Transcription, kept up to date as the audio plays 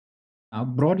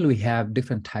Broadly, we have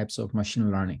different types of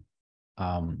machine learning.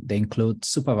 They include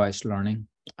supervised learning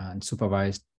and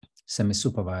supervised,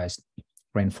 semi-supervised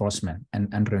reinforcement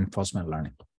and reinforcement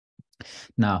learning.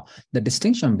 Now, the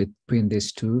distinction between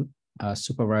these two,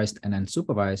 supervised and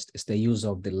unsupervised, is the use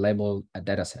of the labeled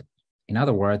dataset. In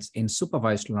other words, in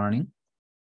supervised learning,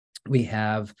 we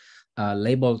have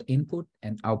labeled input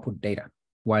and output data,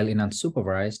 while in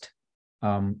unsupervised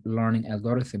learning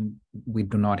algorithm, we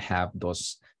do not have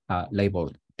those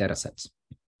labeled datasets.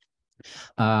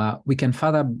 We can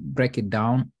further break it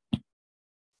down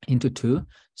into two.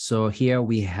 So here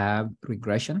we have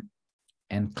regression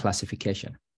and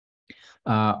classification.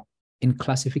 In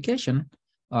classification,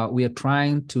 we are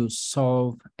trying to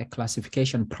solve a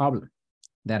classification problem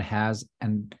that has a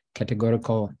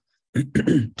categorical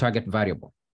target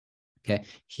variable. Okay,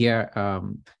 here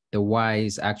the y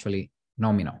is actually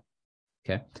nominal.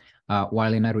 Okay,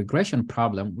 while in a regression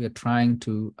problem, we are trying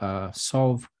to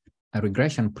solve a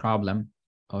regression problem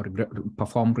or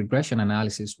perform regression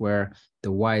analysis where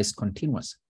the y is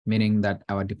continuous, meaning that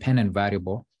our dependent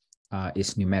variable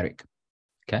is numeric.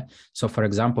 Okay, so for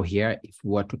example, here, if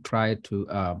we were to try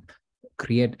to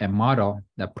create a model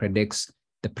that predicts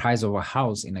the price of a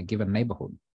house in a given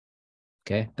neighborhood,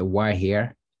 okay, the y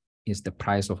here is the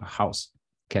price of a house.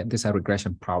 Okay, this is a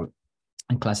regression problem.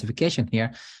 And classification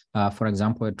here, for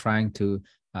example, we're trying to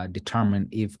determine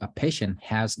if a patient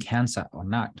has cancer or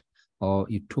not, or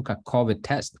you took a COVID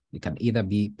test, it can either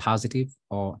be positive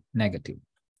or negative.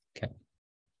 Okay,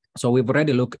 so we've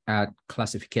already looked at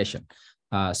classification.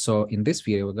 So in this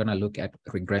video, we're going to look at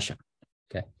regression.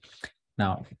 Okay,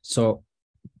 now, so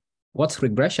what's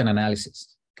regression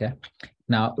analysis? Okay,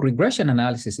 now regression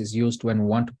analysis is used when we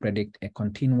want to predict a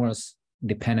continuous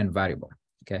dependent variable.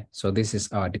 Okay, so this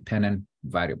is our dependent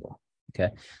variable. Okay,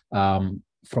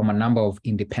 from a number of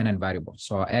independent variables.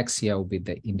 So our x here will be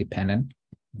the independent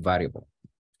variable.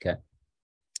 Okay,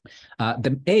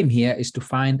 the aim here is to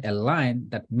find a line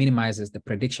that minimizes the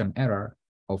prediction error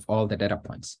of all the data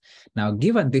points. Now,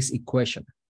 given this equation,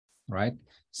 right?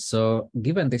 So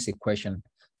given this equation,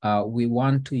 we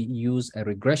want to use a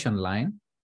regression line.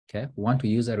 Okay, we want to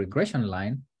use a regression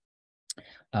line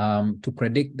to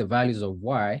predict the values of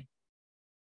y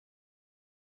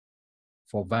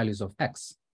for values of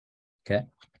x. Okay,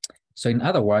 so in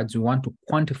other words, we want to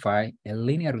quantify a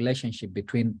linear relationship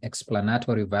between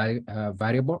explanatory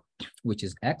variable, which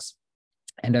is x,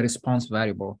 and a response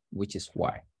variable, which is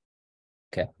y.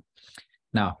 Okay,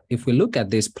 now if we look at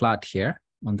this plot here,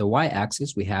 on the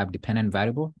y-axis, we have dependent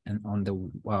variable, and on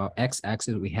the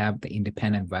x-axis, we have the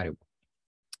independent variable.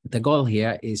 The goal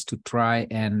here is to try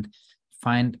and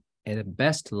find a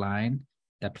best line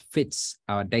that fits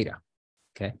our data.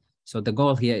 Okay, so the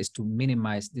goal here is to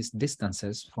minimize these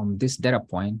distances from this data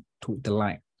point to the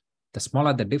line. The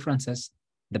smaller the differences,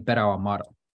 the better our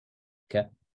model. Okay,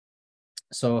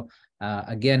 so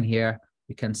again here,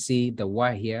 we can see the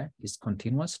y here is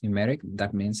continuous, numeric.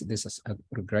 That means this is a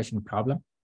regression problem.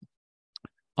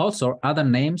 Also, other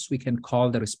names we can call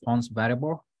the response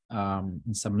variable.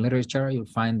 In some literature, you'll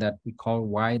find that we call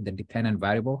y the dependent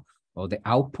variable, or the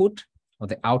output, or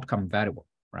the outcome variable,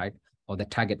 right? Or the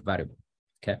target variable.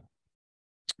 Okay.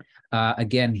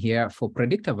 Again, here for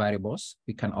predictor variables,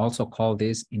 we can also call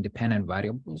these independent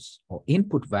variables, or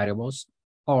input variables,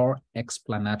 or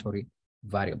explanatory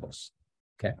variables.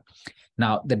 Okay.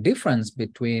 Now, the difference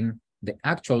between the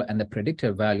actual and the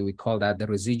predicted value, we call that the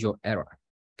residual error.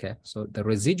 Okay. So the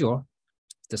residual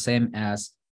is the same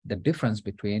as the difference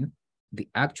between the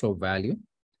actual value,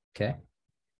 okay,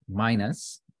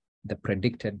 minus the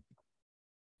predicted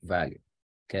value.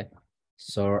 Okay.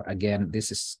 So again,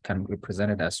 this can be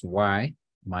represented as y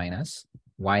minus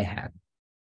y hat.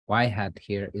 Y hat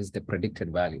here is the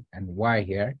predicted value, and y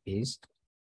here is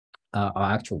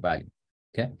our actual value.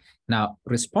 Okay. Now,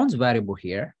 response variable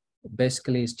here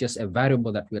basically is just a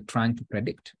variable that we're trying to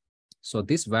predict. So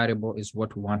this variable is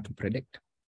what we want to predict.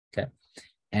 Okay.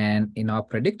 And in our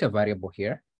predictor variable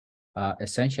here,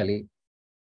 essentially,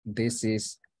 this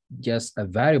is just a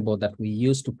variable that we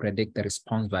use to predict the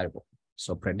response variable.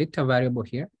 So predictor variable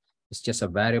here is just a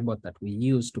variable that we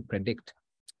use to predict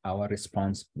our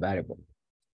response variable.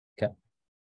 Okay.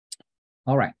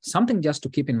 All right. Something just to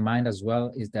keep in mind as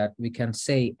well is that we can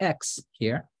say x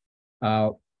here,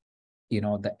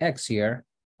 the x here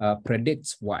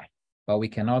predicts y, but we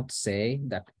cannot say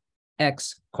that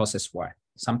x causes y.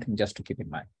 Something just to keep in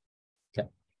mind. Okay.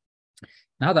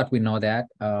 Now that we know that,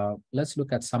 let's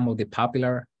look at some of the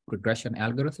popular regression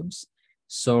algorithms.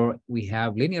 So we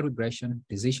have linear regression,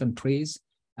 decision trees,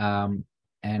 and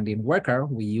in Worker,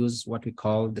 we use what we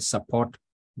call the support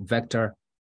vector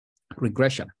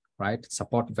regression, right?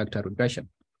 Support vector regression,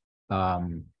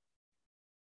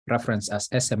 reference as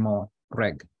SMO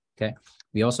reg, okay?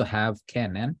 We also have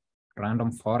KNN,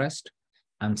 random forest,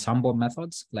 ensemble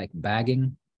methods like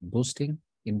bagging, boosting.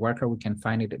 In Worker, we can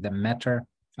find it in the Meta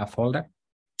folder.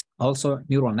 Also,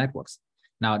 neural networks.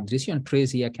 Now, decision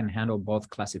trees here can handle both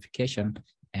classification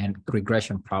and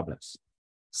regression problems.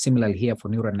 Similarly here for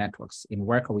neural networks. In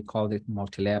Worker, we call it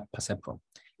multi-layer perceptron.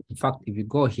 In fact, if you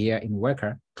go here in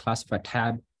Worker, classify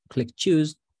tab, click choose,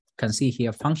 you can see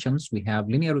here functions. We have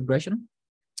linear regression,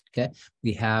 okay?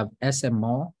 We have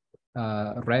SMO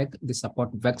reg, the support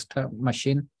vector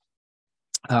machine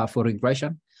for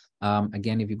regression.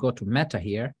 Again, if you go to Meta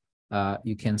here,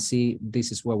 you can see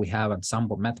this is where we have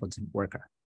ensemble methods in Worker,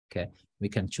 okay? We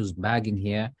can choose bagging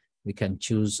here. We can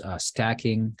choose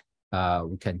stacking.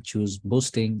 We can choose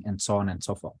boosting and so on and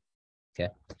so forth,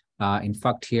 okay? In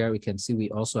fact, here we can see we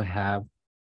also have,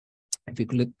 if you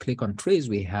click on trees,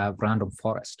 we have random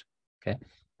forest, okay?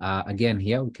 Again,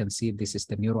 here we can see this is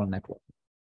the neural network,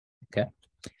 okay?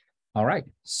 All right,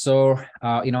 so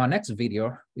in our next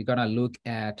video, we're gonna look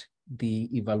at the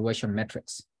evaluation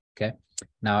metrics, okay?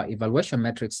 Now, evaluation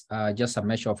metrics are just a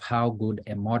measure of how good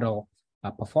a model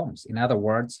performs. In other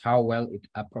words, how well it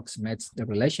approximates the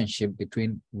relationship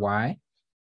between y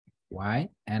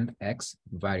and x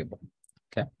variable,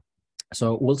 okay?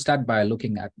 So we'll start by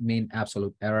looking at mean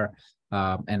absolute error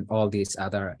and all these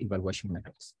other evaluation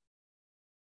metrics.